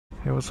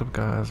Hey, what's up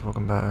guys?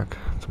 Welcome back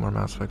to more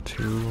Mass Effect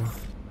 2.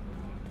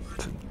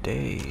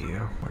 Today,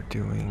 we're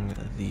doing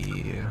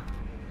the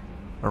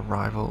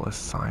arrival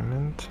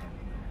assignment,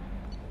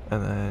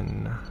 and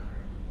then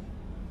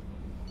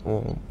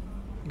we'll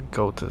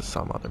go to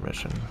some other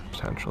mission,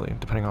 potentially,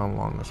 depending on how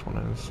long this one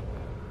is.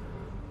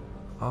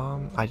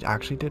 I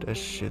actually did a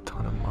shit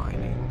ton of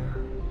mining.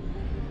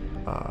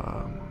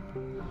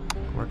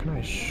 Where can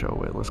I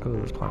show it? Let's go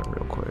to this planet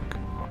real quick.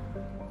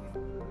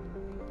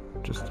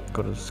 Just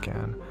go to the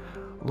scan.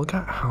 Look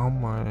at how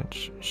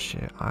much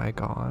shit I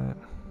got.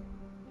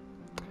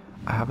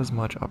 I have as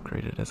much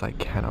upgraded as I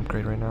can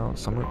upgrade right now.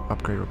 Some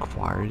upgrade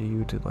require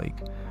you to, like,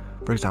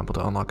 for example,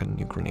 to unlock a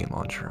new grenade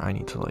launcher, I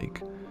need to,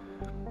 like,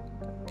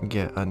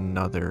 get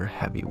another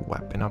heavy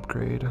weapon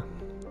upgrade.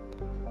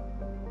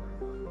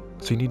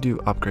 So you need to do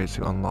upgrades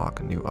to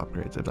unlock new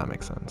upgrades, if that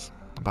makes sense.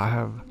 But I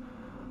have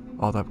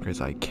all the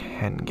upgrades I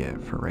can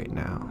get for right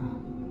now.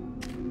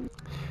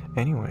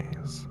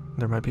 Anyways,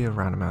 there might be a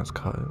random ass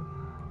cut,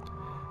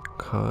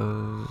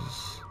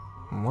 cause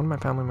one of my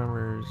family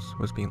members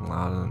was being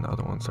loud and the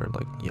other one started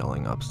like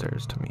yelling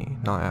upstairs to me,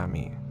 not at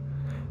me,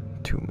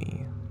 to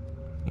me,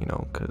 you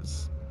know,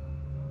 cause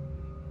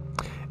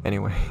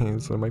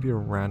anyways, there might be a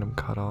random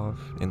cutoff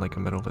in like the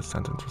middle of a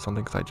sentence or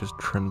something, cause I just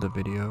trimmed the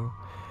video.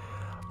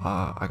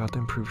 I got the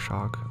improved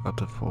shock up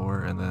to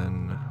 4, and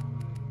then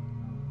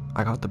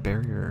I got the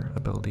barrier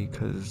ability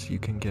cause you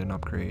can get an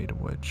upgrade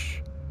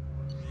which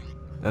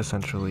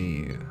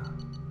essentially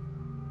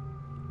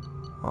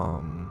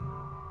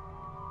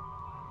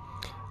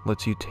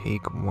lets you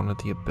take one of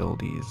the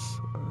abilities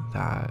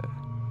that,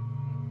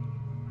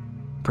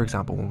 for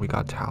example, when we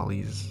got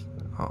Tally's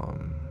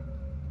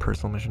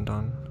personal mission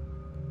done,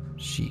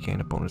 she gained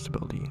a bonus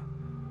ability,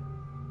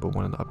 but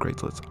one of the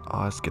upgrades lets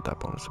us get that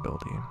bonus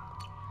ability.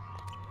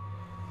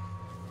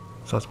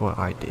 So that's what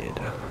I did.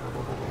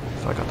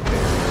 So I got the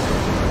barrier,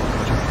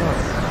 which I thought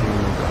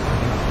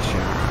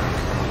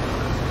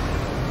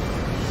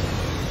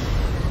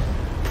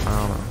I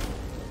don't know.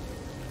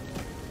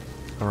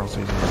 Or else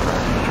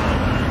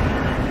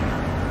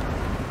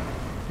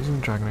using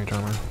the Dragon Age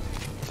armor. I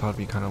thought it'd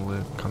be kind of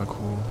lit, kind of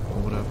cool,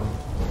 or whatever.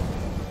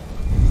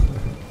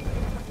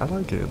 I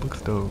like it. It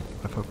looks dope.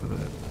 I fuck with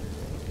it.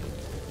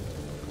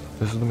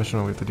 This is the mission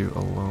we have to do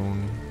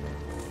alone.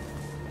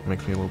 It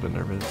makes me a little bit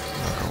nervous,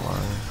 not gonna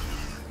lie.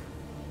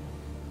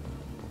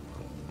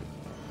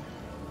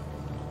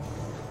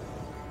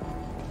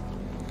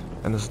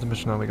 And this is the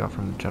mission that we got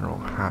from General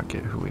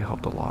Hackett, who we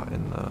helped a lot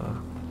in the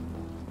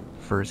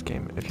first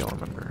game, if y'all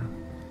remember.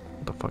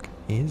 What the fuck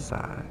is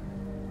that?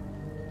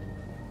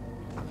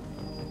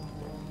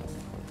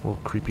 Little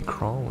creepy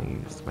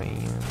crawlies,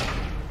 man.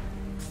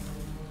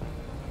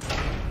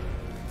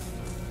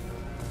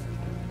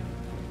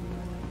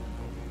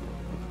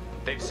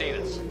 They've seen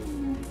us.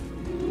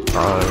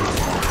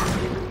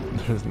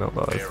 There's no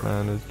us,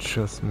 man. It's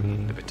just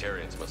me. The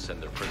Batarians must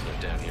send their prisoner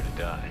down here to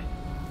die.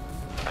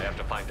 I have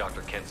to find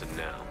Dr. Kenson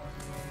now.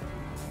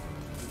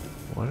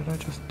 What did I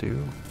just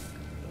do?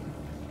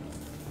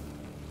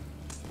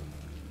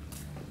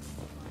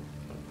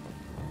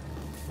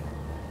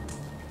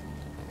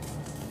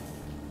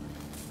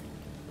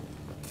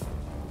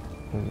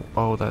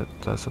 Oh,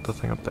 that's the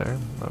thing up there?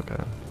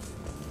 Okay.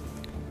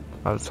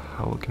 I was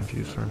hella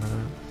confused for a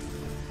minute.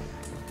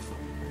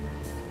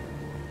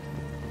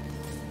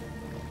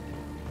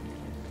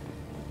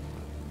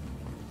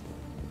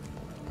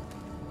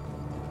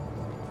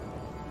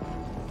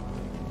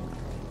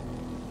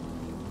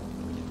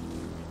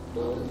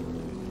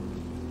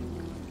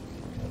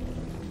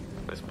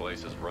 This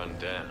place is run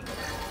down,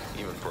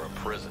 even for a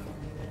prison.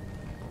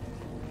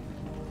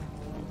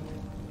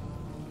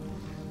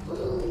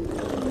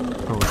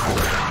 Oh,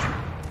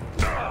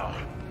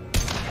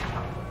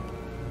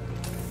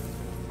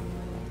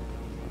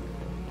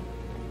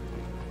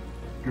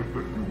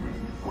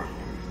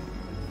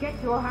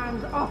 Get your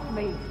hands off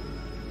me!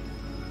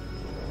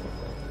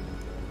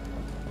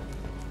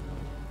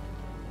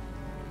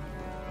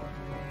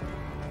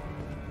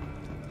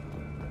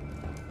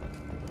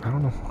 I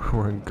don't know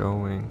where we're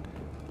going.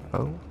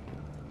 Oh.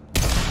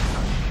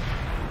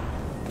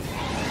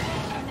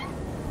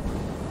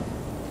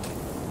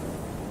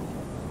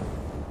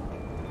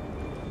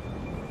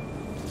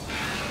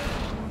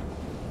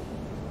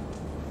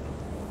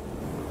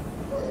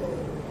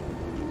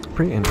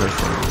 Pretty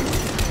interesting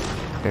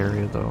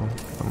area though,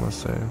 I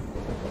must say.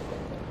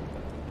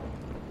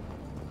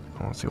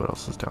 I want to see what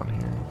else is down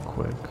here,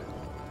 quick.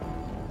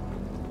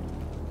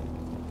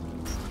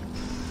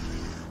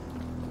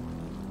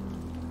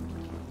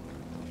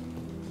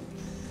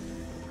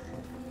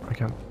 I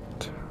can't.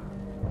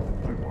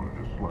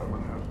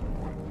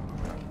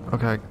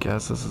 Okay, I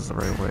guess this is the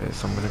right way,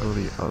 so I'm gonna go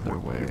the other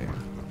way.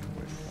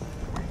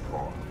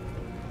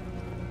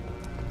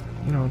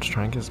 You know, just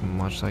try and get as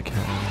much as I can.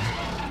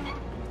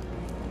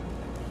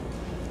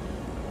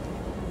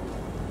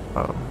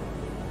 Oh.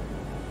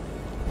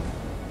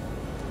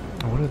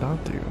 What did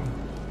that do?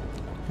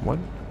 What?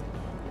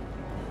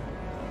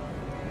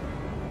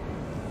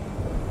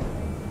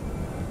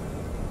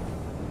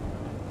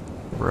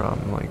 Bro. bro,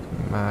 I'm like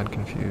mad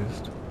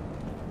confused.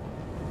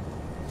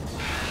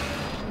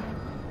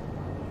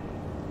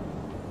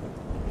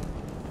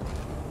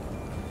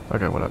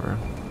 Okay, whatever.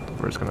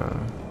 We're just gonna...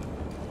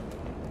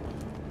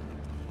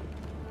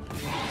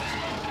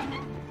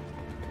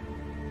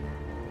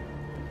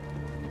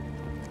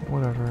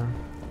 Whatever.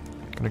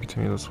 Gonna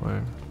continue this way.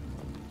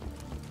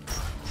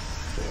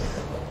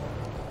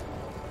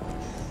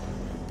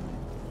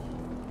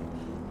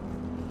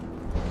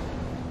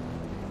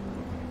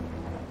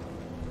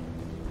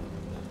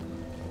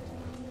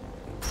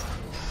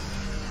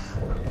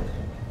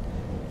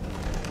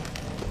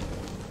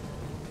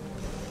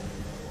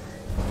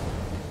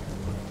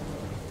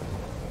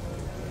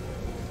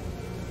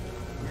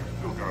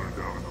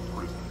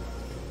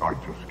 I'd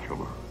just kill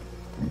her.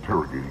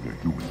 Interrogating a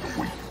human's a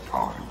waste of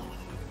time.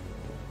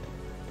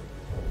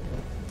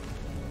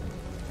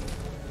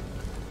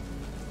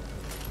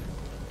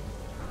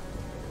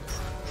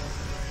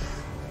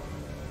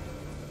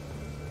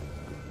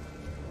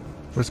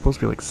 We're supposed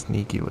to be like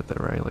sneaky with it,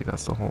 right? Like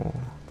that's the whole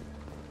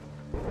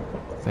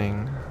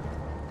thing.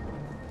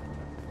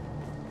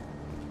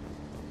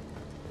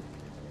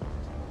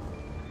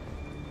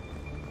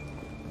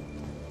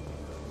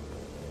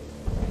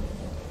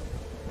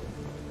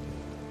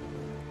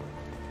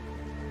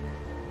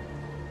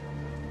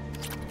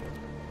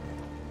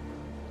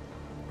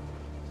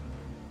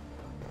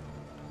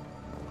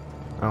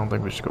 I don't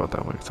think we should go out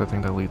that way because I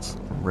think that leads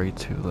right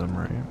to them,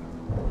 right?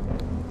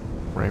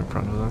 Right in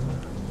front of them.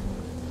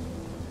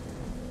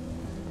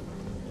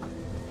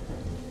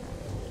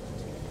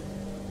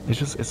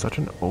 It's such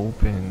an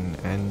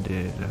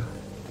open-ended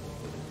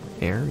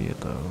area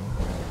though.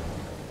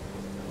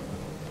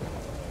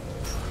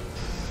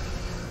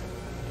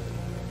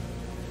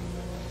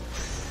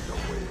 No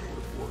way it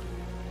would have worked.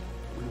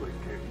 Relays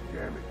can't be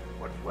damaged,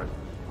 much less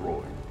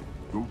destroyed.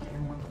 Those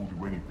humans will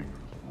do anything to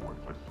destroy us,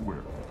 I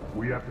swear.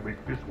 We have to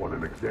make this one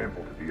an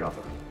example to the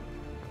others.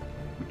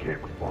 We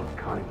can't respond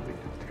kindly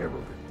to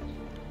terrorists.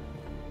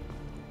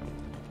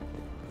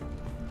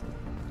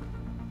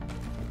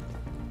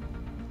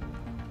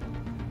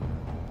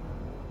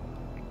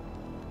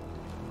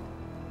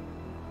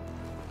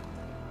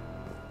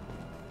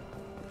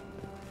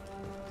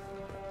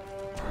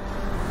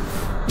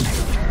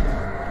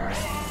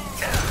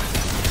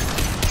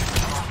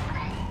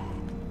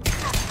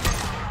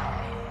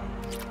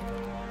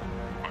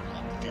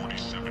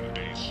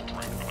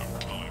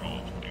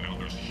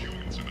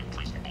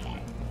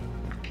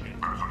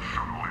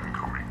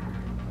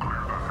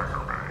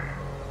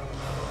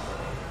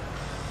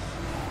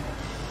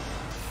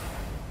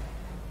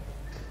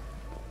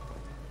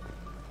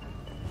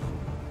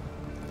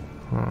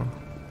 Huh.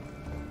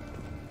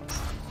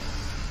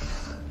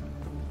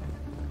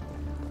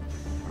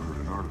 I heard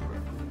an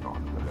artifact was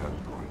knocked to that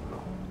asteroid,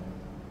 though.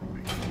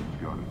 They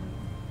couldn't got it.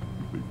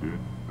 If they did,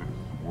 they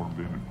swarmed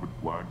in and put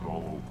flags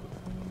all over.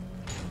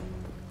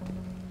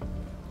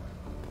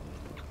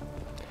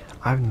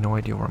 I have no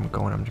idea where I'm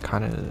going. I'm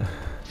kind of...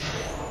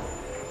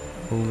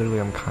 Literally,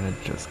 I'm kind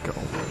of just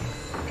going.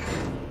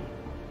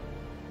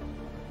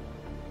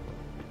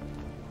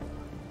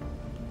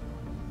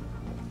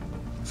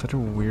 Such a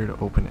weird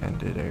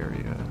open-ended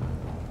area.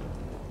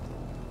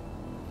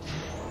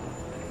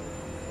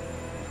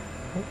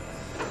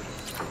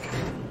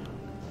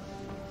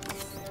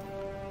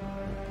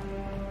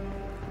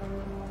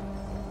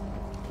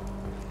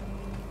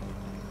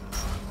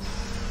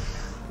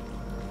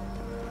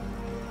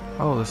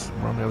 Oh,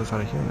 we're on the other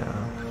side of here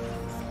now.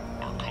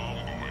 Our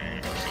convoy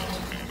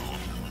intercepts paid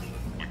off.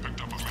 We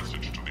picked up a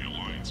message to the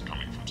Alliance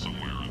coming from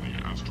somewhere in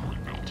the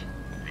asteroid belt.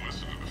 We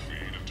listened to the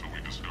feed until we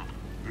discovered.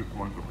 This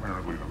one's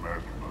apparently the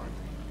mastermind.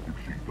 If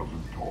she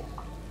doesn't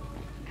talk,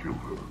 kill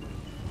her.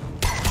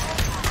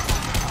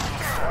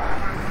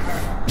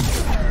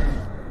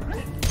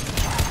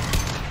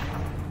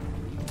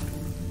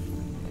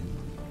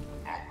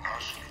 I'll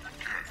ask you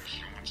again.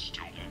 Humans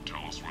still won't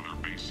tell us where their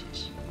base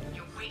is.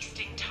 You're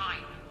wasting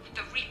time.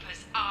 The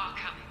Reapers are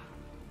coming.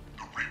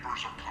 The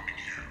Reapers are coming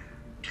here,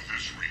 to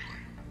this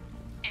relay.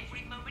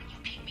 Every moment you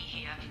keep me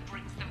here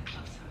brings them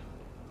closer.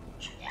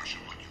 So why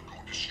should I let you go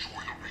destroy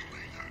the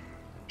relay then?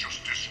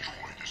 Just destroy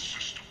this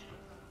system.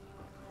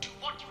 Do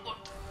what you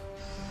want.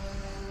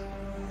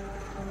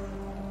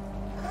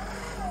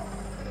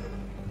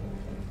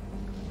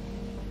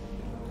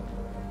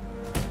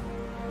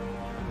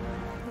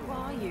 Who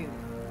are you?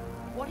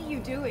 What are you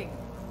doing?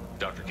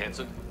 Dr.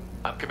 Kenson,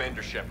 I'm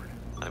Commander Shepard.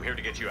 I'm here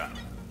to get you out.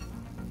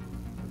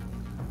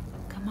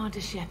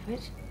 Commander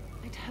Shepard?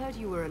 I'd heard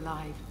you were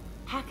alive.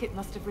 Hackett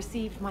must have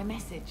received my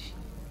message.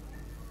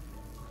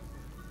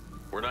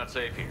 We're not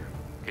safe here.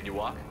 Can you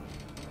walk?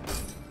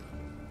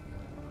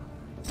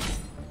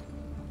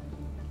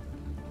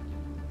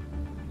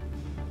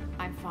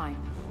 I'm fine.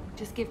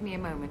 Just give me a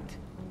moment.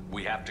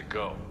 We have to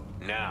go.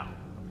 Now.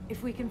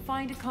 If we can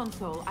find a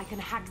console, I can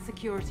hack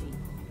security.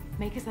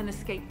 Make us an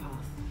escape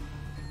path.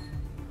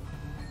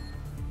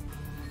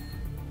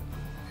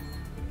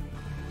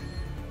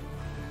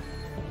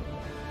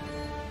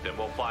 Then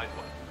we'll find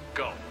one.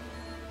 Go.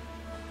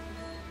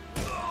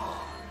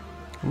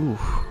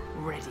 Oof.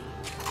 Ready.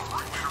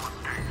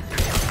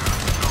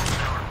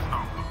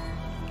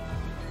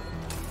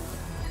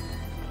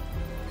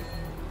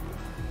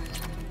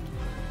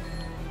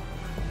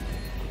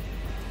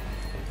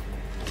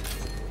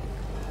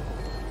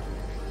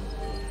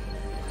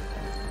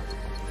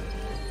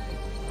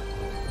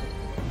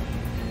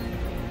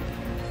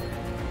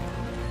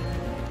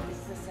 This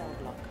is a cell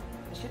block.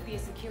 There should be a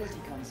security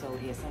console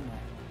here somewhere.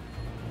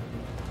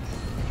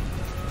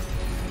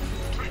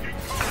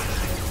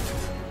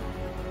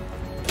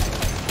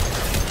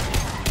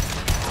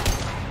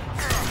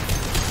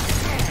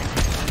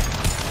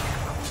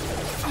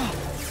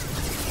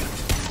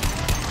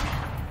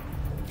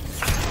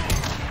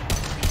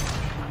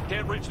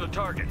 Can't reach the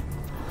target.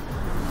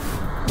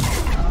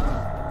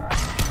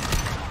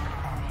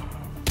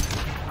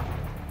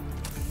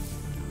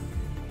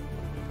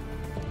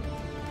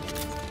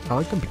 I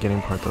like the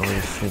beginning part though, where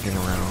he's sneaking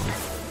around.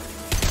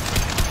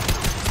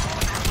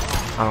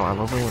 Oh, I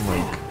love it when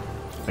like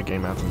a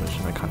game adds a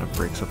mission that kind of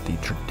breaks up the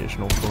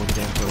traditional flow of the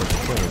gameplay. Like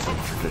this one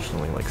isn't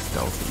traditionally like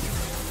stealthy,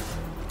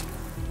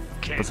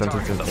 but since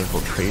it's an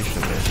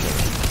infiltration mission,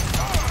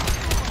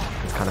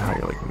 it's kind of how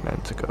you're like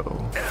meant to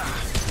go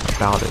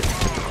about it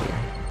typically.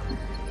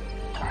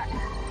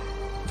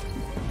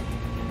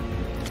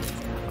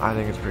 I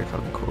think it's pretty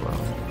fucking cool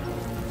though.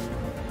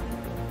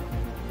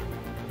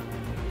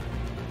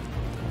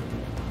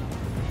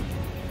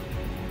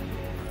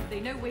 They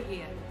know we're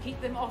here.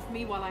 Keep them off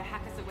me while I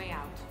hack us a way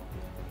out.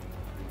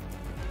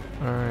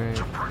 Alright.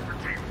 Support the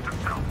teams to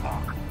cell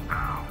block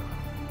now.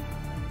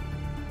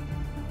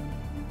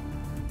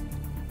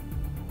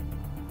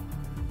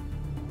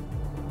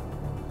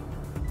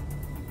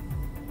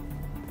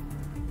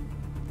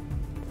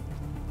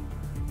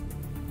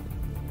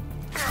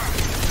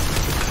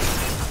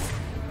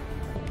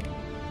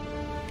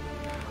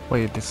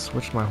 Wait, they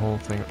switched my whole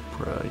thing.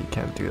 Bruh, you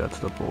can't do that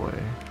to the boy.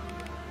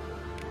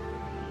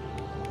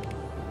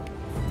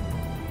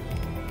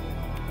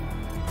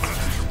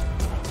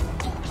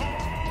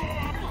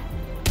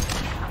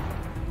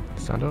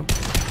 Stand up.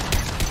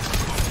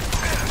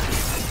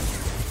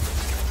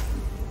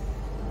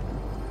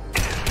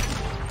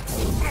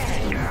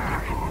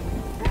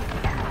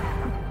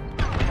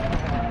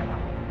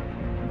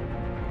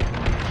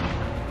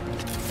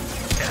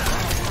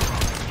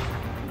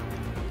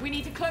 We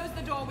need to close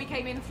the door we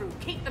came in through.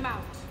 Keep them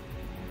out.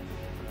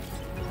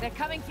 They're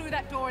coming through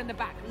that door in the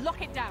back.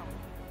 Lock it down.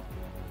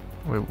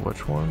 Wait,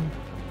 which one?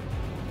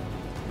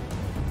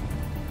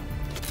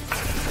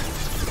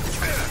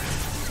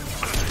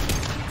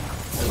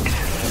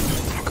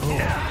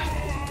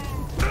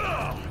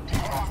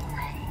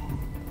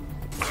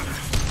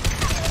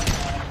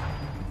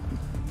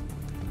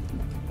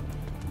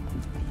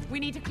 We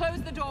need to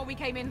close the door we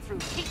came in through.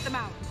 Keep them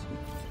out.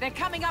 They're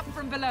coming up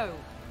from below.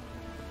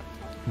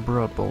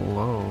 Bruh,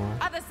 below.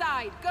 Other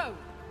side, go.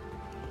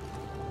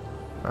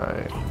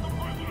 Alright.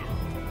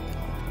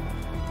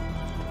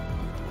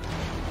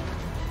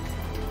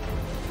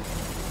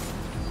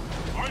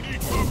 I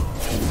need cover.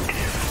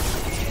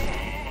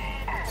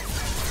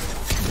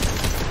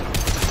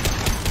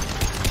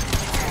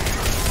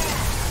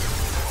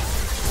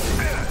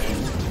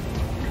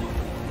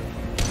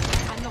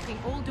 Unlocking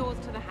all doors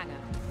to the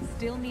hangar.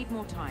 Still need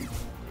more time.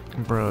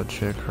 Bruh,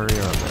 chick, hurry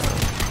up, man.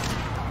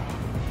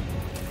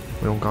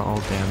 We don't got all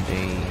damn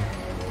day.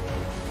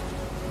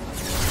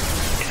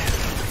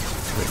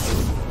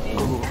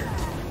 Oh.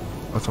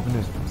 I was hoping to.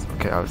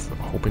 Okay, I was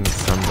hoping to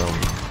send them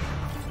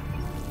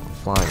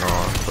flying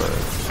off, but.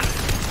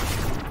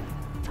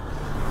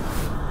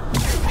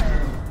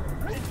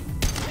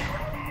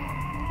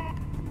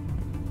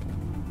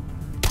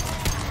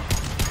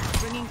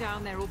 Bringing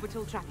down their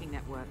orbital tracking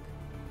network.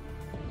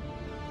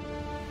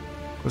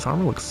 This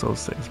armor looks so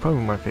sick. It's probably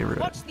my favorite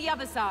Watch the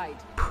other side.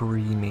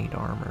 pre-made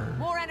armor.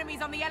 More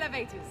enemies on the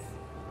elevators.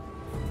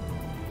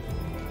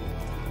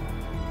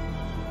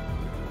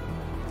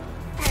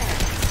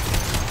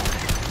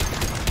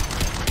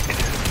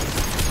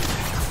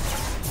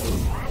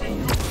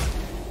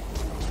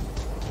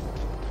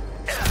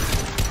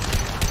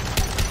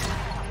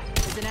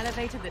 There's an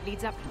elevator that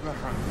leads up.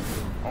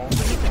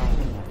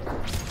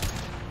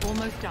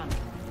 Almost done.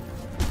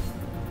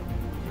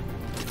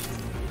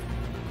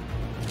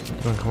 You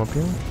wanna come up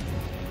here?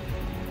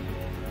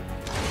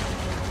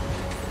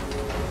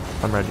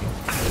 I'm ready.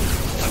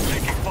 I'm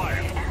taking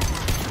fire.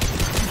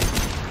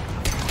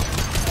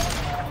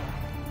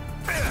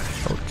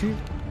 Okay.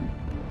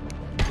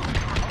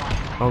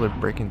 Oh, they're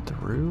breaking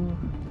through?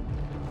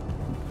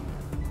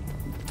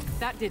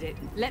 That did it.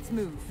 Let's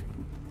move.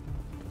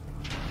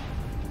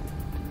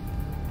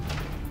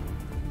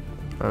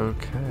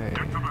 Okay.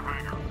 Get to the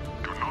hangar.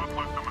 Do not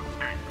let them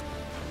escape.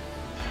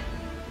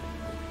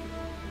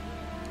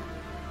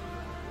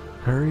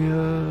 Hurry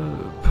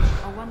up.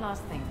 Oh, one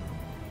last thing.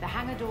 The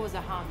hangar doors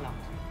are hard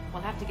locked.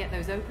 We'll have to get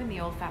those open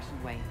the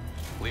old-fashioned way.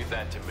 Leave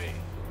that to me.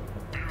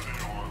 There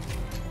they are.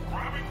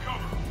 Grabbing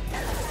cover.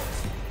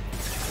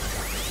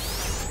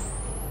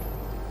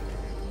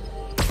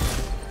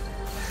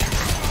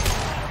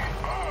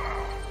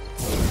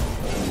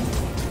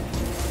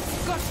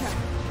 Gotcha!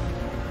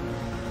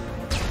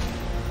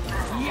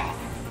 Yes!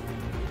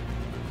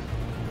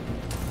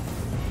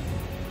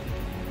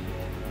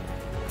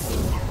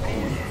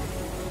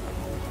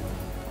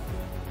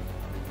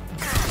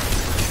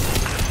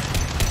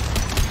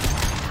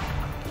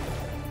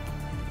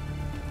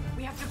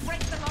 We have to break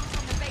the lock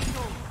on the bay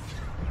door.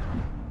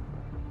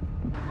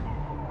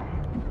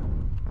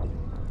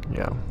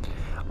 Yeah.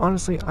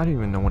 Honestly, I didn't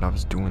even know what I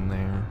was doing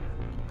there.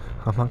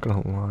 I'm not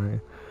gonna lie.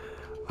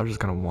 I was just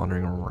kind of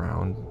wandering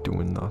around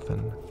doing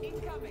nothing.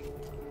 Incoming.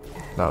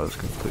 That was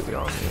completely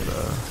on me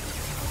though.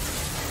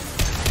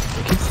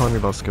 It keeps telling me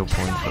about skill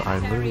points, but I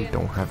literally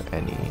don't have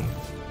any.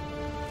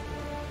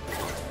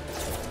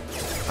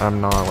 I'm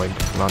not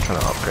trying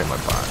to upgrade my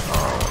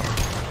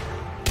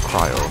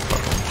cryo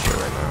fucking shit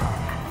right now.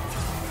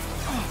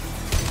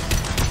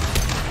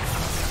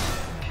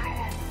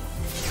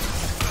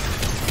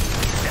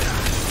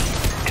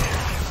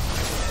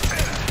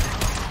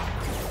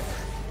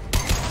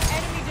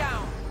 Enemy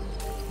down.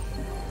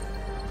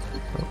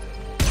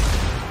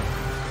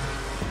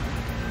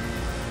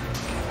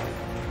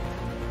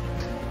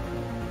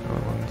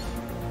 Other ones.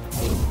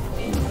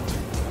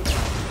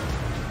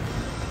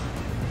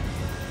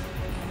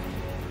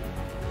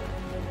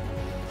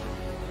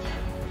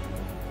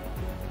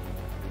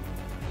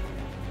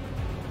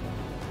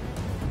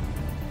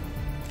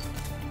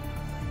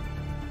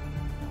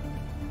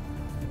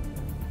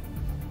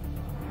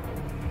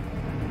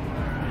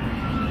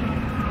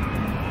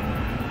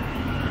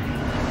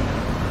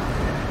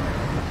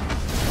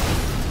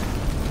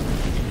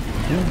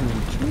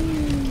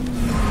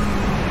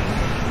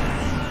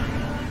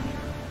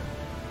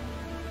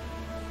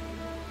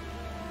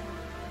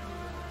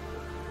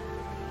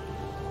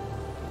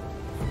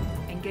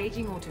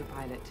 Engaging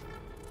autopilot.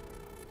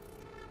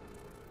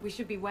 We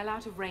should be well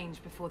out of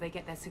range before they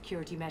get their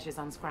security measures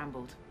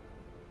unscrambled.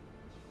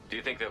 Do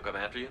you think they'll come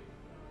after you?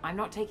 I'm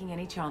not taking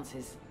any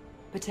chances.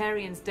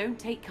 Batarians don't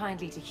take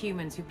kindly to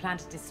humans who plan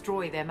to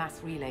destroy their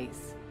mass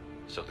relays.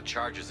 So the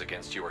charges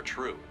against you are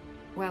true.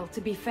 Well,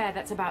 to be fair,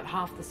 that's about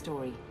half the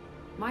story.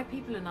 My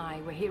people and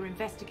I were here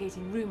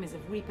investigating rumors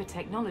of Reaper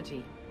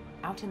technology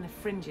out in the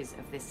fringes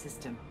of this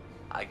system.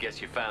 I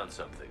guess you found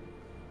something.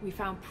 We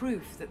found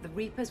proof that the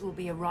Reapers will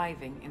be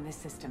arriving in this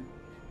system.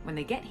 When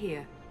they get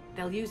here,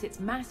 they'll use its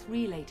mass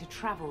relay to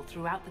travel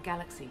throughout the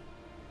galaxy.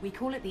 We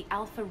call it the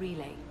Alpha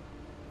Relay.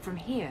 From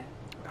here,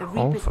 the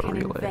Reapers can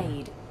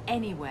invade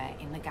anywhere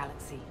in the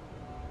galaxy.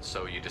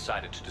 So you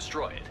decided to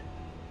destroy it?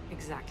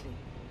 Exactly.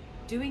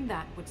 Doing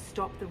that would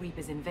stop the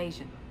Reapers'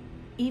 invasion.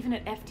 Even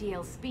at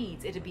FTL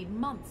speeds, it'd be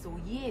months or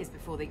years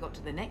before they got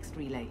to the next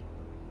relay.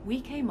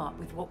 We came up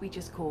with what we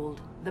just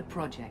called the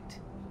Project.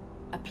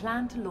 A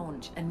plan to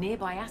launch a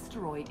nearby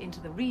asteroid into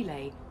the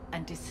relay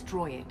and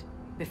destroy it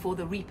before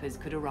the Reapers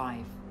could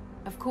arrive.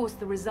 Of course,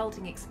 the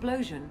resulting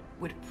explosion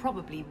would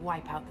probably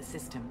wipe out the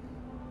system.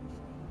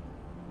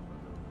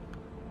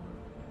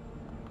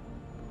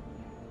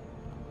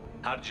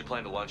 How did you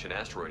plan to launch an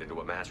asteroid into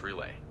a mass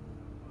relay?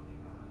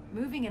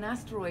 Moving an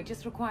asteroid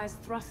just requires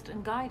thrust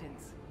and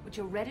guidance, which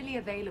are readily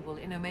available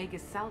in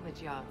Omega's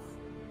salvage yards.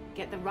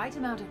 Get the right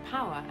amount of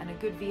power and a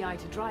good VI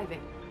to drive it,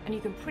 and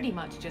you can pretty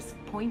much just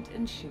point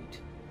and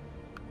shoot.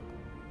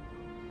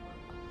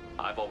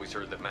 I've always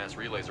heard that mass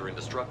relays are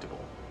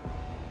indestructible.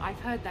 I've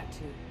heard that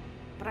too,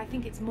 but I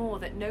think it's more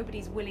that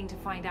nobody's willing to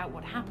find out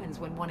what happens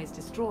when one is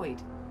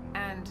destroyed.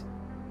 And,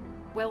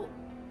 well,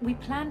 we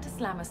plan to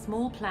slam a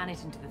small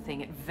planet into the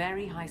thing at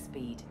very high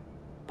speed.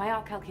 By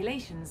our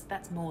calculations,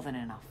 that's more than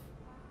enough.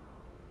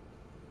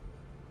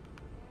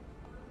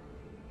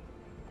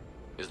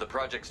 Is the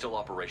project still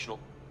operational?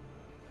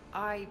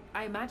 I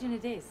imagine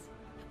it is.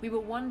 We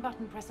were one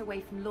button press away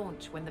from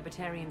launch when the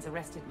Batarians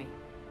arrested me.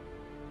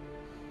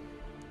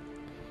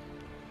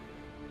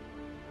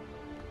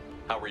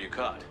 How were you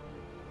caught?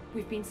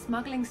 We've been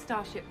smuggling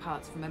Starship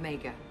parts from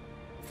Omega.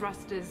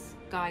 Thrusters,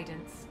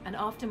 guidance, and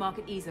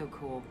aftermarket ESO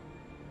core.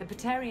 The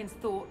Batarians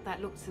thought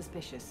that looked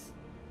suspicious.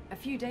 A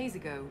few days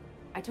ago,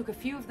 I took a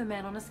few of the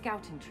men on a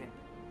scouting trip,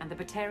 and the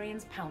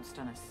Batarians pounced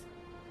on us.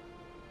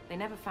 They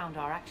never found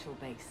our actual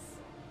base.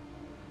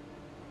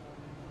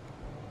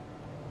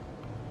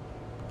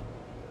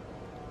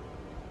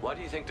 Why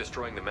do you think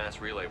destroying the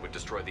mass relay would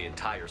destroy the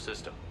entire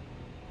system?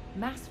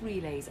 Mass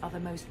relays are the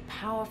most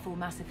powerful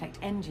Mass Effect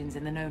engines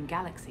in the known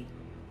galaxy.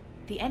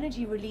 The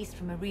energy released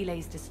from a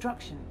relay's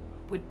destruction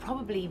would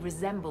probably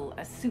resemble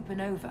a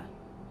supernova.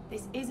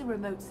 This is a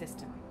remote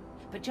system,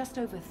 but just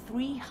over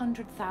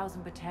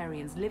 300,000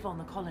 Batarians live on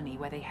the colony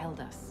where they held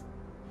us.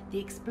 The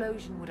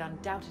explosion would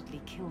undoubtedly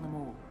kill them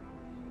all.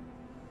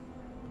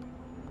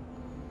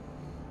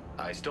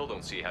 I still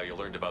don't see how you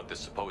learned about this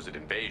supposed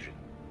invasion.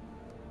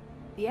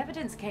 The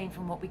evidence came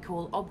from what we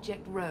call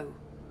Object Rho,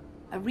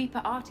 a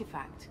Reaper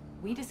artifact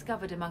we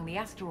discovered among the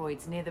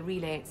asteroids near the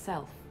relay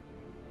itself.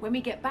 When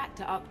we get back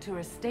to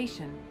Arcturus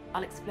Station,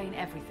 I'll explain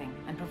everything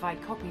and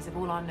provide copies of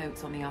all our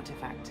notes on the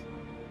artifact.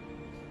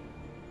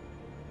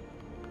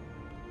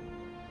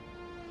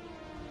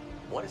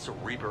 What is a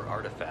Reaper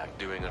artifact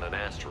doing on an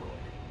asteroid?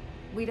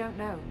 We don't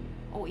know,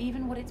 or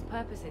even what its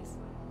purpose is.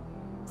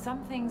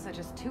 Some things are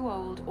just too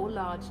old or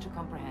large to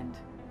comprehend.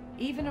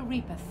 Even a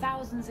Reaper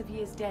thousands of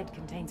years dead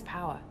contains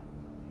power.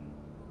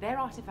 Their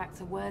artifacts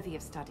are worthy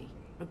of study,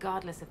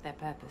 regardless of their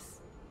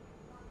purpose.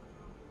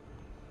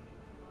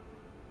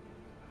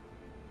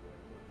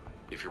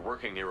 If you're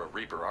working near a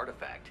Reaper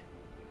artifact,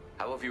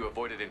 how have you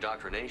avoided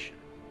indoctrination?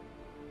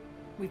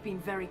 We've been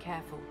very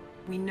careful.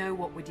 We know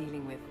what we're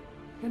dealing with.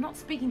 You're not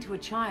speaking to a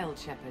child,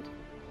 Shepard.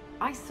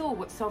 I saw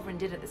what Sovereign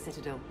did at the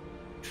Citadel.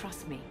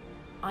 Trust me,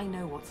 I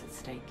know what's at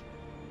stake.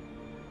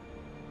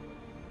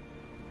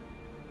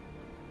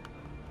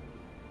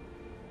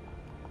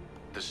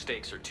 The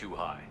stakes are too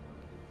high.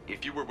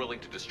 If you were willing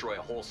to destroy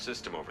a whole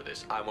system over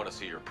this, I want to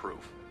see your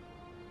proof.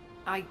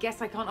 I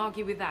guess I can't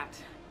argue with that.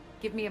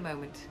 Give me a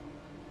moment.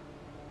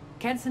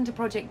 Kenson to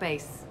Project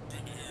Base.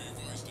 Good to hear your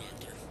voice,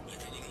 Doctor. You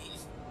coming home?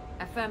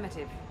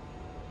 Affirmative.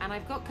 And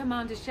I've got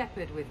Commander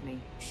Shepard with me.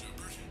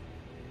 Shepard?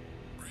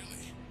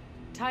 Really?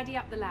 Tidy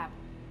up the lab.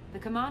 The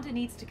Commander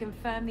needs to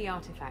confirm the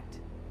artifact.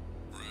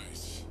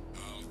 Right.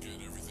 I'll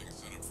get everything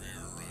set up for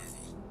your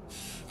arrival.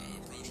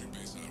 Project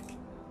Base out.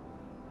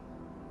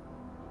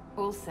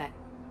 All set.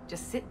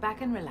 Just sit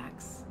back and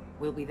relax.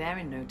 We'll be there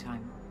in no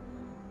time.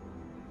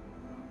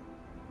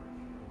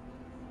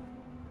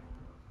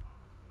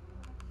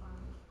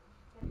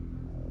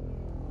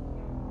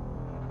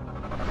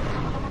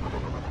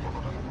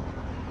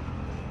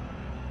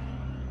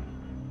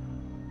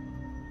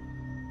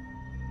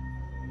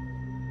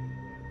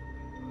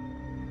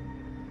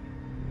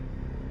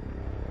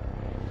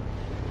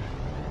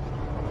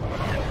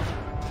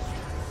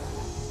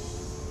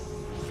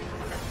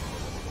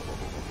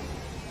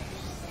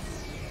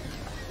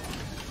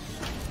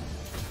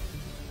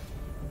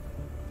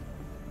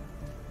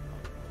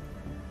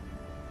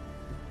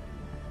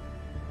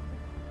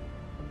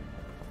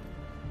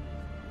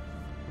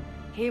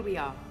 Here we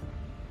are.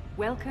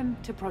 Welcome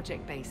to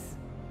Project Base.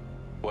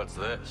 What's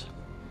this?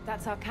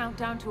 That's our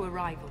countdown to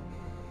arrival.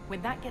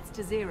 When that gets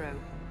to 0,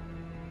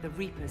 the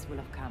Reapers will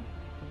have come.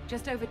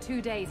 Just over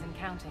 2 days and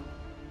counting.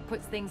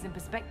 Puts things in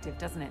perspective,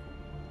 doesn't it?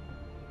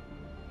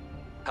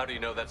 How do you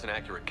know that's an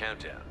accurate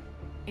countdown?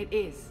 It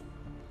is.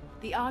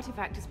 The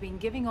artifact has been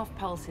giving off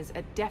pulses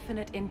at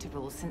definite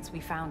intervals since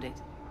we found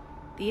it.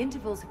 The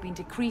intervals have been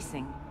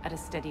decreasing at a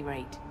steady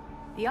rate.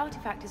 The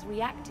artifact is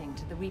reacting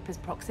to the Reaper's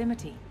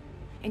proximity.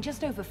 In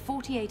just over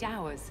 48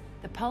 hours,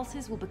 the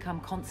pulses will become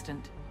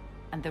constant,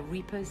 and the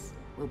Reapers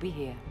will be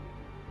here.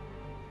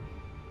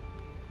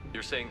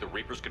 You're saying the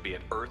Reapers could be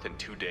at Earth in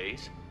 2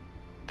 days?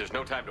 There's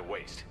no time to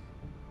waste.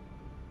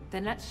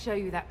 Then let's show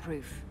you that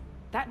proof.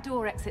 That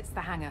door exits the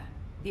hangar.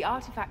 The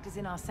artifact is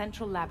in our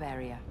central lab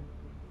area.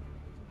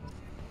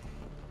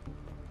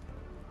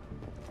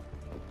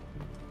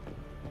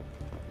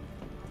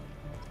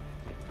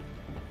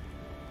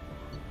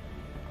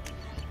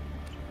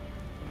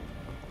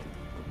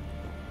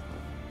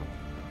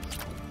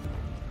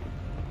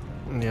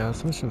 Yeah,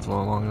 this mission's a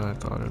lot longer than I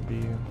thought it'd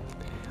be.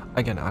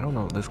 Again, I don't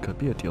know, this could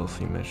be a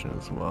DLC mission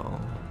as well.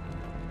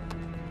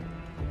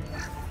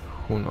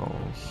 Who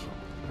knows?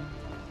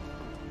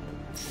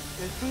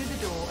 Go through the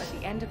door at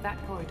the end of that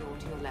corridor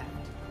to your left.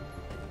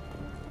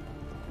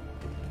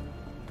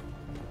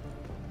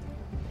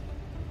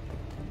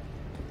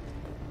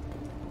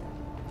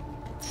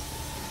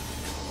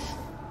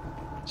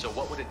 So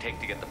what would it take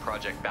to get the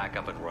project back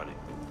up and running?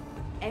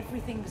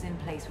 Everything was in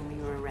place when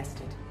we were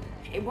arrested.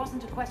 It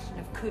wasn't a question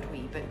of could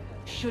we, but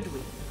should we.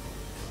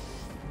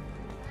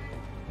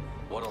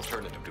 What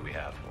alternative do we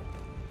have?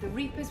 The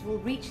Reapers will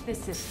reach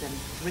this system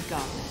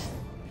regardless.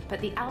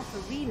 But the Alpha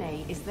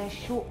Relay is their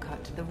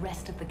shortcut to the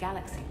rest of the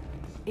galaxy.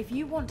 If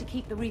you want to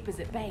keep the Reapers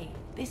at bay,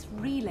 this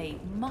relay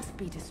must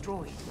be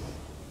destroyed.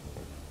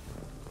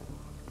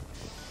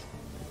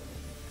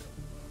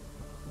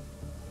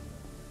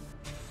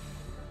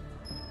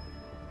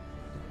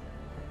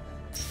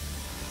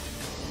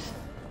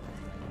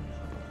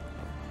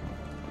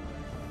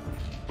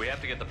 We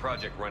have to get the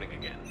project running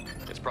again.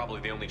 It's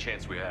probably the only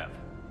chance we have.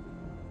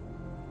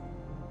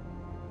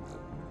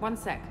 One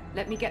sec.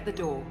 Let me get the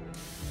door.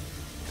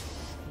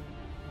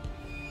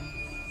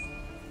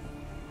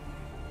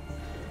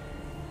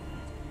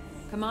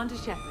 Commander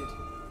Shepard,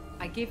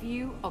 I give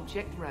you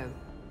Object Row.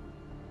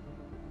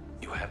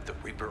 You have the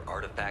Reaper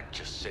artifact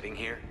just sitting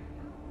here?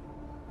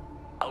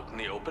 Out in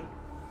the open?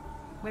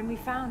 When we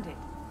found it,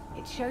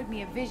 it showed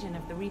me a vision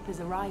of the Reaper's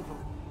arrival.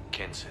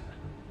 Kenson,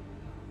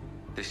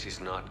 this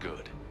is not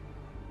good.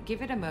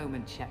 Give it a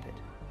moment, Shepard.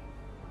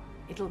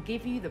 It'll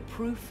give you the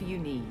proof you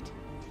need.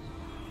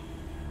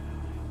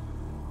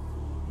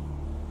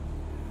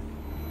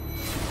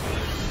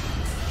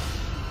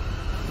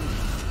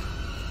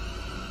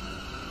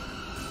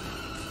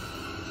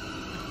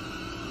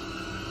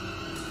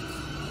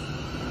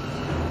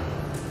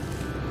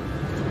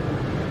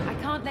 I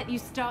can't let you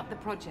start the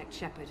project,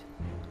 Shepard.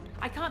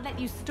 I can't let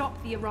you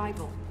stop the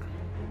arrival.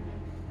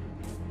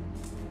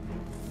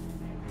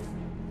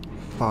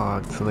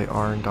 Fuck, so they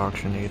are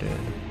indoctrinated.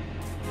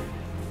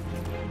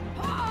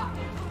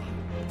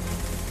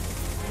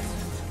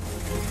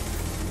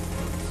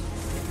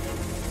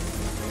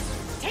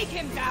 Take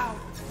him down!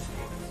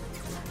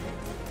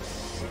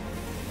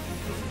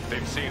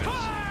 they've seen us.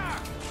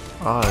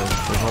 Odds,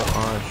 the whole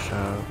odds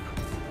shop.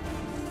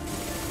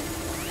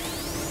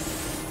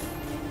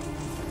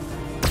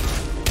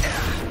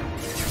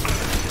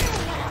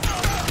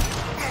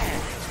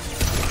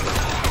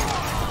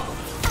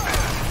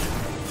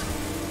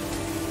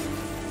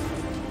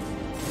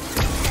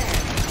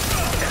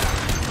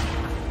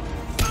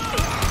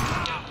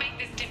 Don't make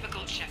this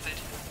difficult, Shepard.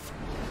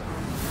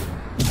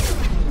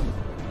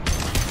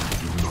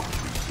 Do not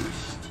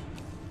resist.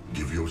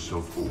 Give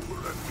yourself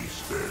over and be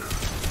spared.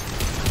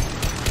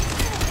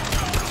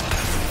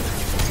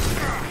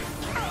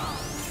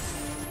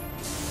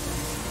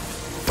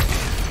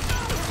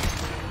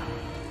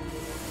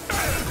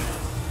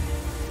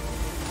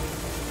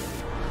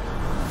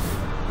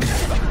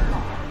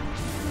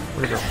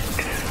 Where'd it go?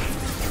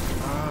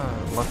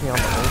 Left me on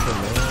the open,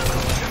 man.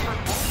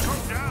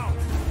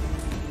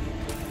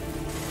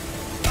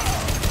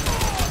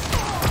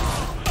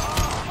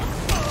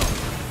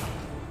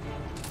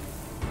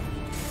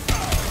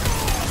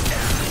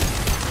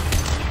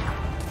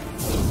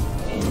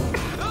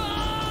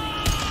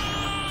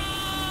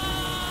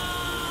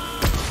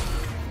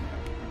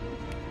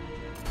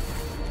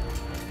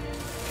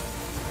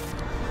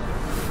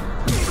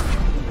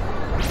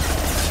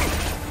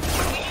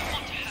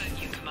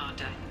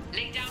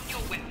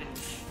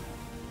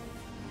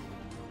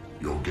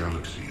 Your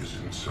galaxy is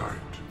in sight.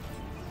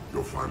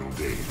 Your final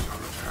days are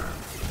at hand.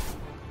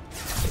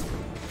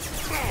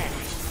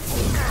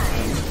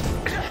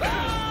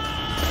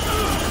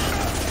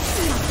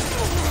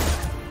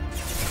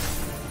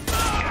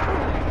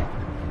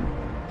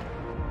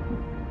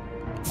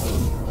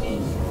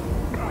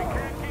 We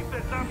can't keep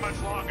this up much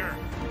longer.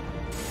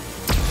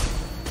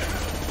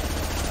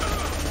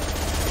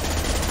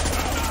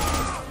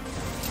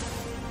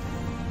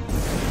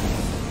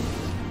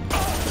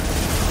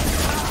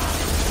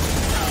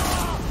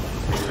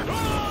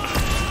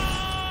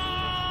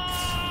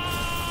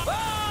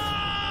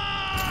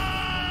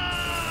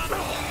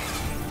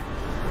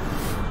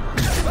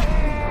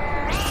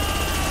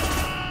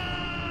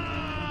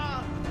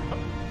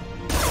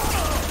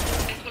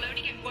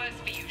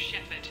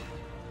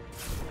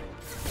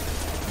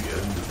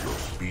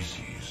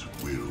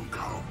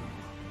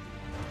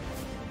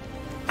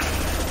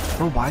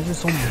 Bro, why is there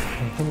so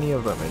many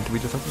of them? And do we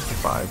just have to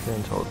survive here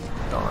until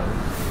dawn?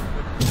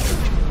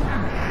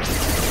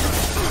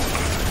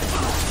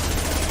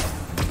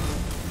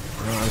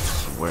 Bro, I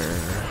swear.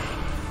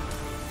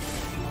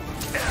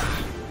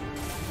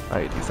 I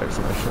hate these types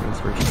of missions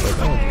where it's just like,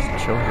 oh, just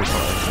chill here till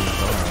everything's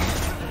done.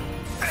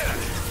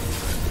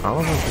 I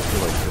don't know if this is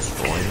like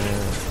destroying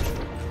it.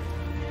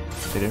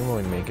 They didn't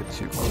really make it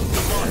too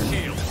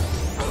complicated.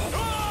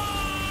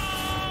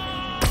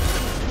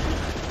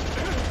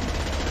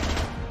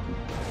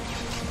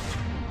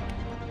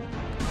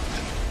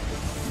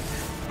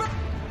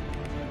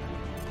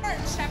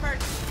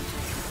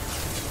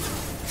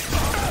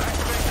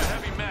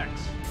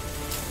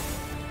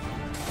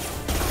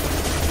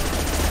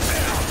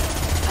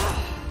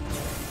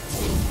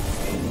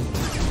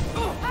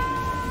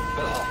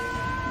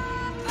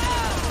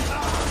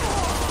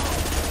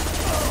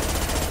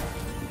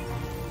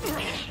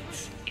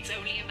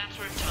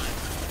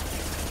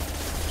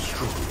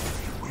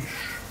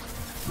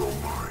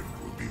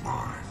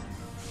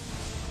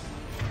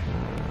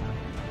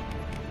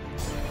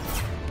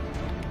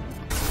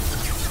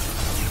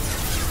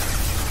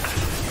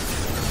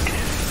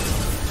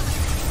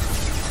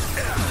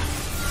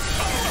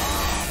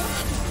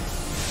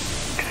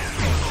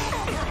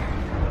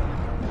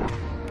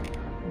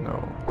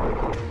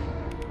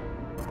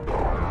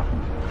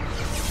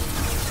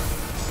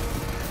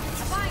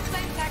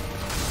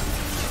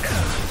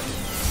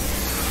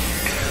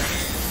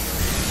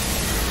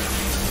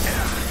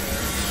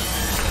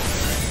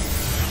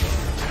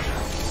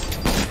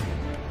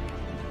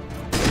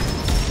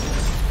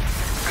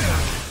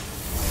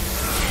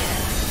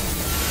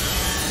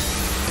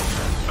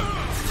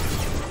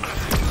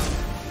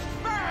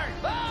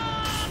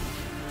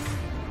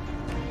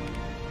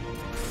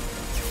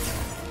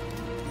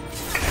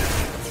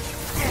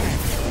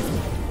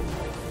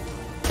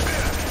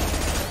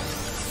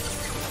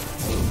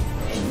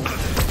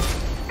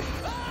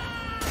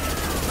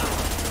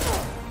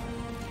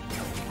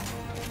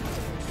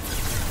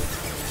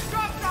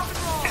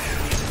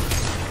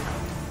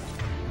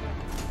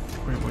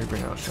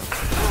 Bring out shot.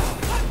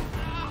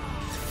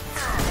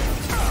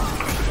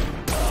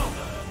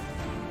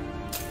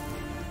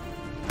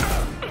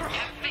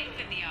 Have faith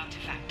in the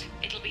artifact.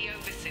 It'll be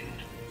over soon.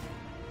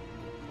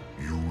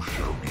 You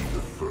shall be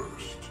the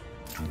first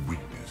to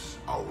witness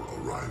our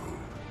arrival.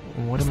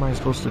 What am I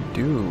supposed to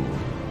do?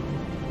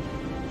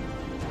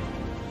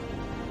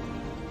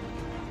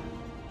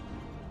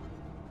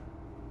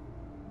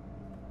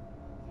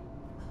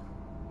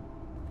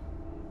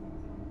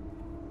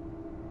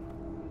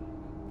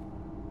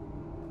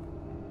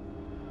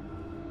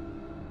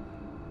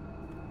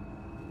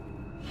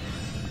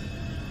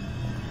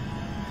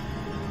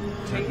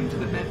 Take him to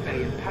the med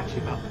bay and patch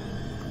him up.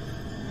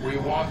 We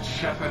want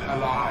Shepard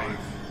alive.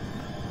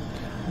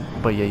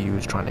 But yeah, you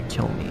was trying to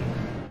kill me.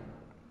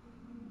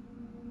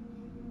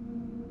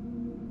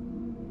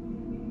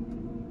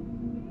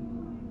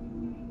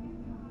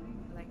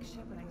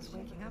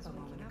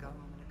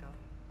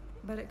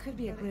 could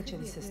be a glitch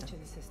in the system.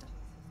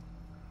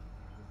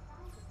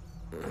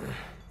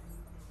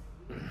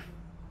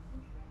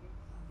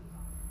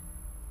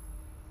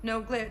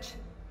 No glitch.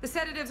 The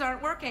sedatives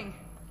aren't working.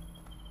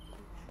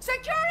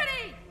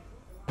 Security!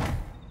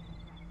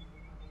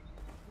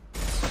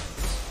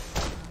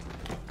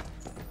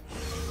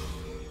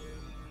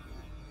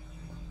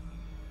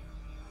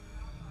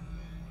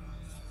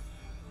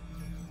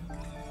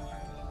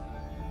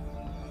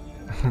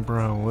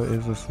 Bro, what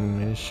is this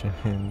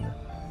mission?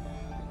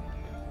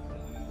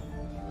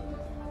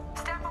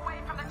 Step away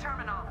from the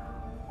terminal.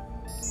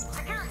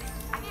 Security,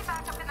 I need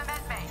backup in the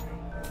med bay.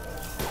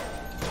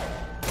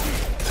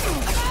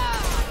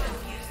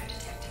 User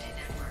detected in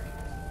network.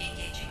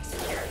 Engaging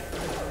security.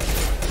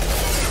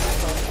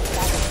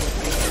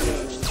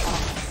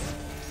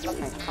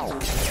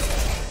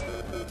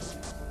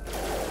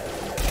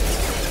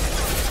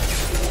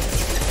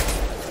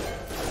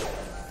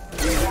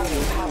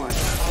 Rerouting power.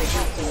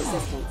 Requesting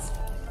assistance.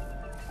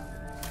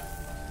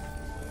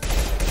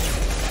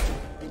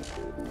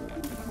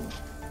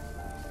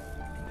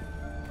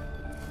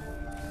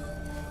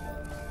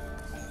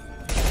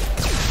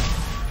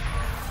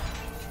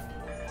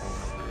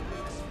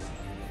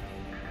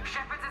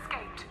 Shepard's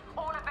escaped.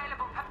 All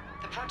available.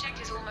 The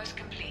project is almost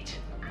complete.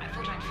 I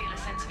thought I'd feel a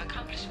sense of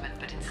accomplishment,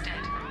 but instead,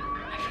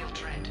 I feel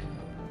dread.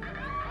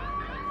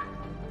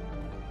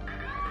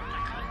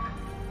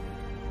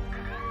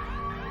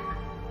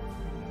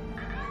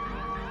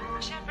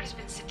 Shepard has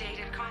been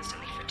sedated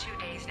constantly for 2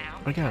 days now.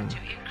 Again, To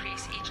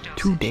increase each dosage.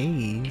 2 It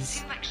days?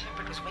 seemed like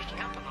Shepard was waking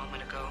up a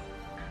moment ago,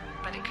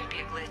 but it could be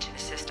a glitch in the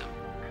system.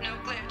 No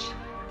glitch.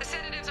 The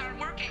sedatives aren't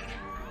working.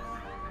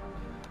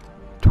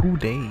 2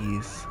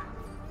 days?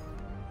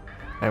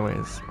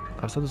 Anyways,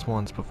 I've said this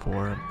once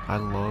before, I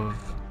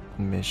love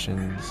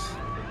missions.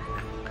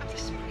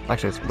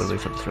 Actually, it's literally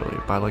said this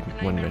earlier, but I like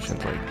when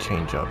missions like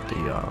change up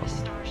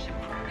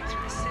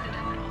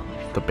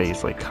the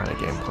base like kind of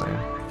gameplay.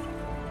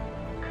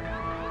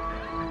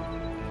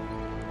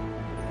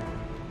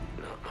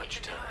 Not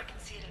much time. I can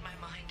see it in my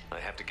mind. I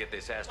have to get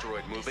this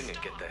asteroid moving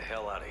and get the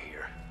hell out of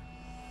here.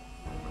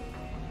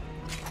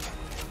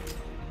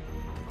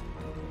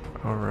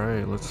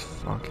 Alright, let's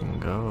fucking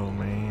go,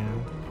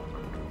 man.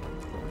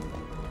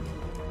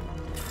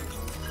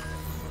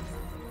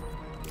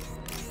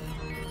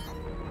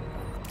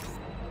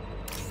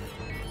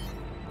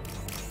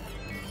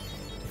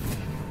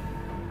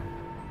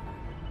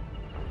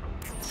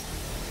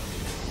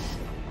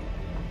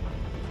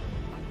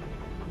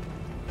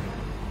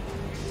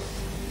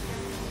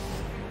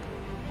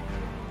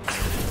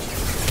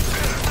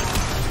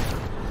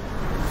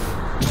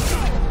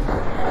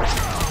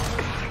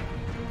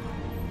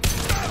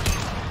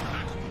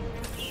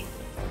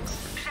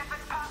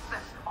 Shepard's past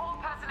them. All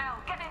personnel,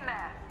 get in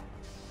there.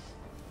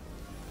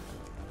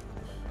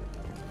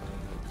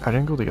 I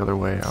didn't go the other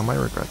way, I might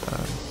regret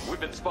that. We've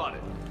been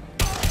spotted.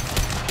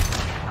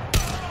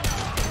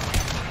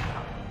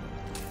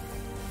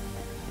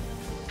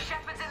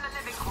 Shepard's in the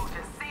living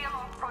quarters. Seal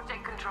off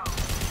project control.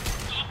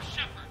 Stop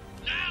Shepard,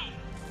 now!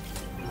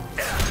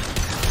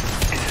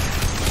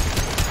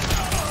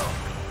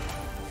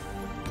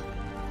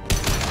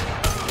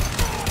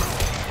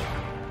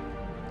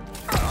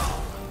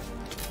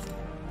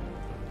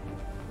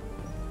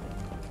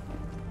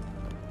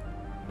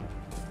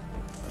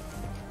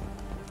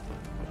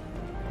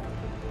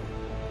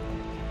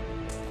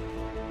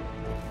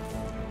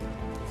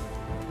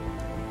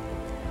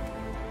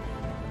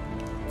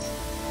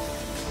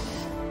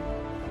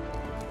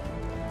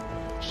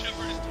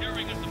 Shepard is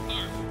tearing us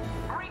apart.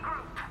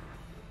 Regroup.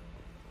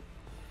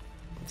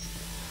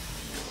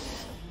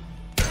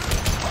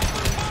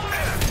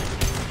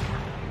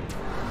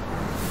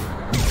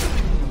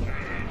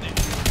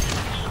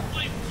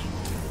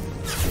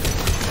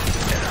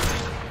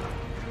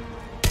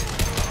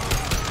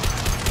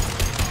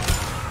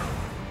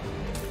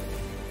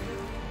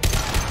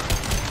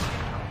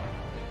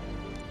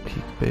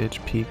 Peek bitch,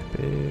 peek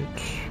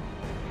bitch.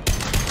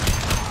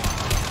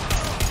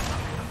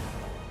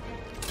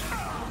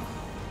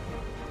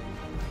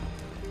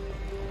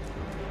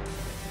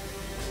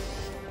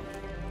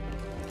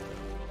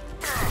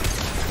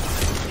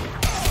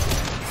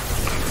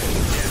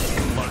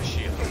 Mark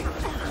shield.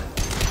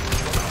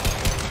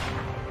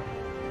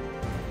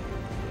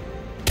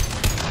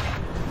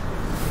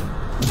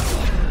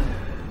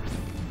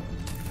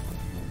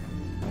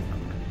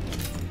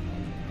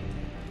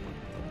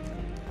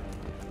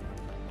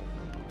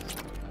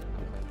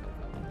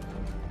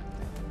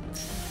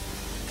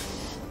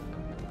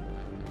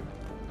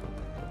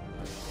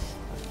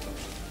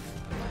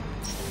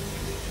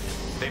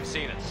 They've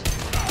seen us.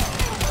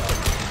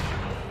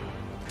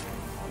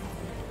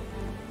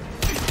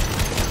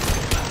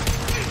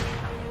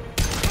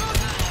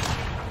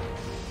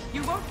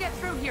 You won't get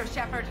through here,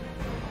 Shepard.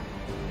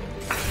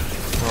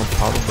 Well,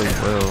 probably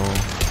will.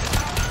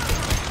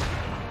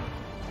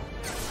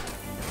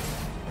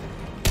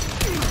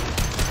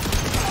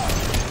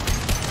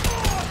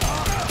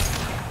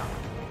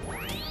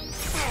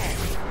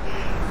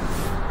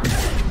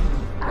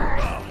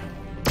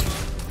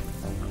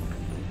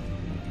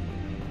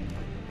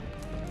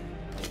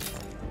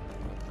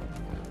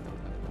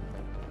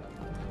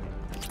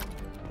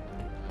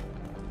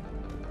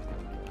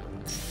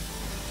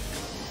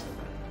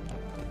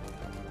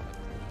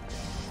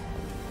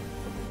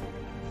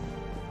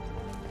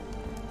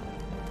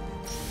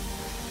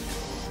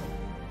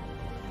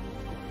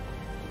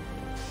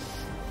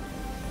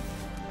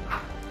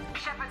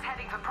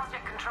 for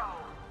Project Control.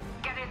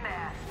 Get in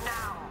there,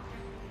 now.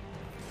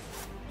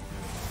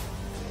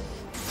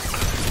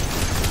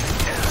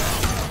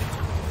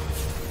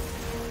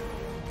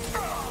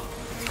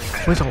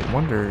 Please don't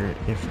wonder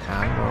if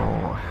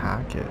Admiral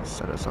Hackett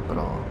set us up at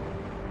all.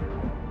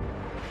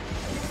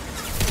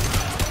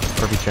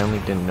 Or if he generally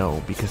didn't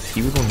know, because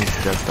he was the one who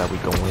suggested that we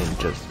go in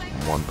just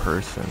one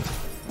person.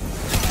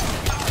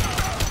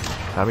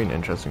 That'd be an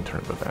interesting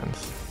turn of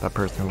events. That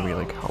person who we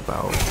like help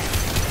out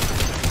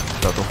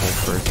throughout the whole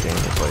first game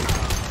is like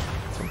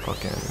some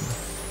fucking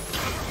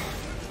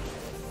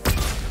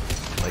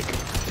like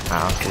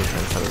asshole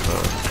trying to set us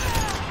up.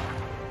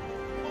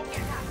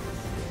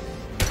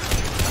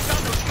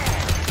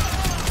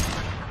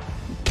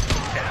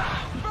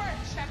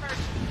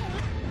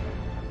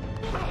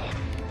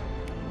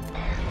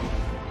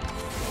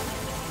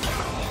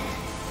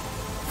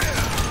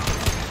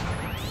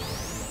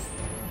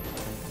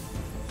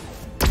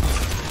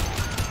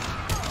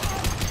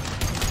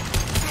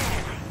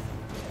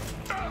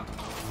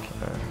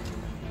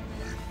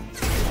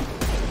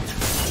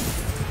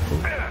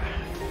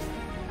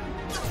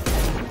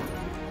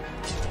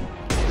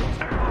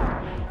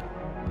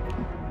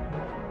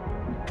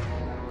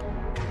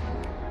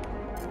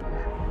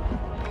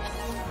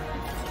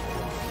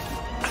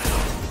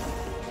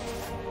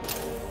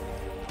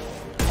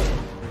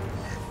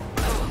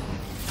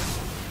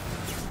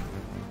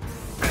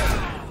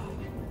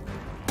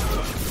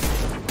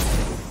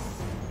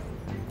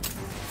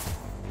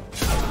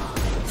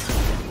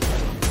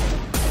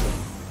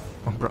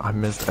 Bro, I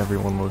missed every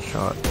one of those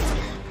shots.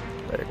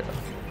 There you go.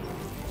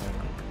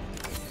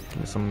 Give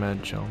me some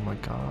med gel, my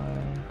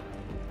god.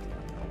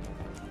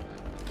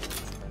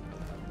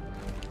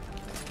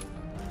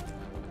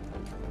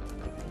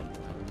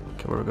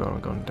 Okay, where are we going? We're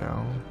going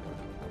down.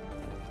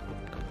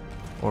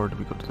 Or do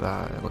we go to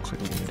that? It looks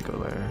like we need to go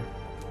there.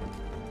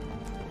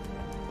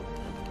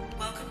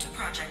 Welcome to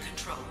Project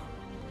Control.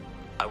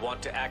 I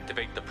want to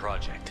activate the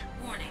project.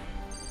 Warning.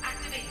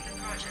 Activating the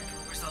project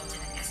will result in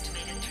an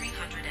estimated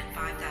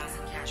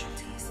 305,000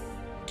 casualties.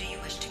 Do you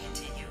wish to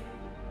continue?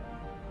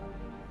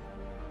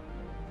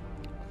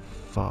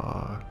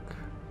 Fuck.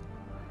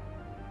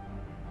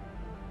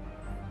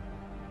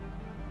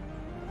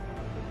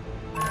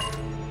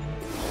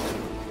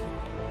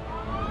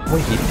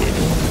 Wait, he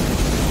didn't?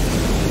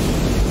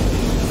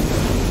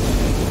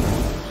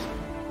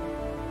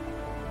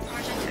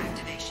 Project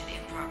activation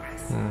in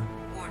progress.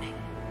 Warning.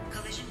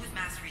 Collision with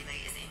mass relay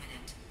is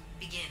imminent.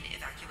 Begin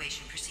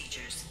evacuation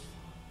procedures.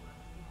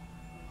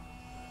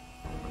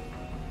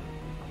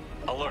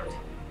 Alert.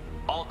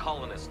 All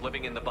colonists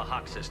living in the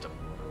Bahak system.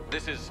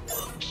 This is...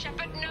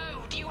 Shepard,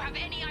 no! Do you have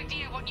any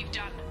idea what you've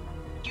done?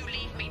 You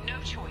leave me no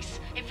choice.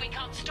 If we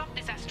can't stop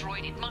this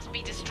asteroid, it must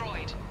be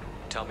destroyed.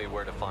 Tell me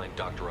where to find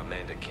Dr.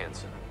 Amanda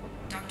Kenson.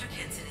 Dr.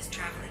 Kenson is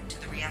traveling to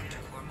the reactor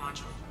core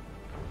module.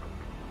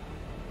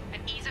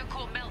 An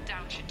ESO-core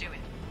meltdown should do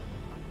it.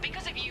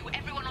 Because of you,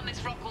 everyone on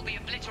this rock will be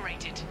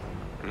obliterated.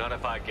 Not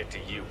if I get to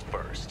you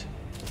first.